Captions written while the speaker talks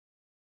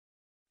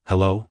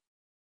Hello?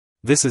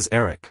 This is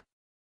Eric.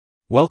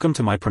 Welcome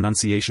to my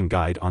pronunciation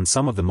guide on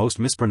some of the most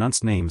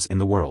mispronounced names in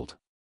the world.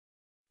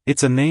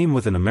 It's a name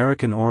with an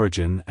American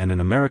origin and an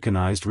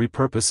Americanized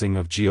repurposing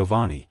of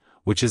Giovanni,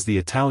 which is the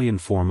Italian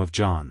form of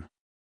John.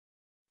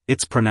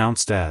 It's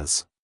pronounced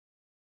as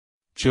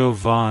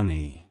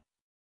Giovanni,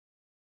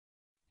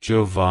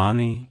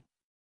 Giovanni,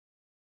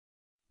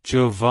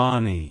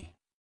 Giovanni.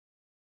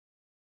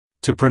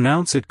 To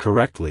pronounce it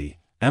correctly,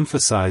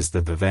 emphasize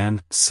the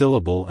Van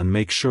syllable and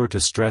make sure to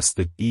stress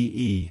the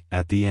ee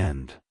at the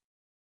end.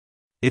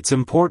 It's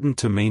important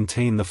to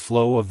maintain the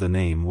flow of the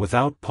name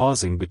without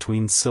pausing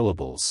between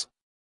syllables.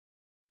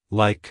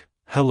 Like,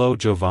 hello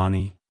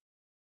Giovanni.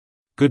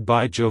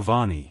 Goodbye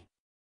Giovanni.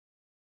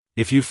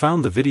 If you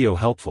found the video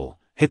helpful,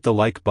 hit the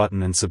like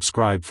button and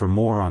subscribe for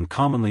more on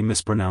commonly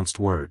mispronounced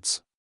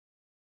words.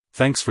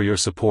 Thanks for your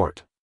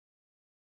support.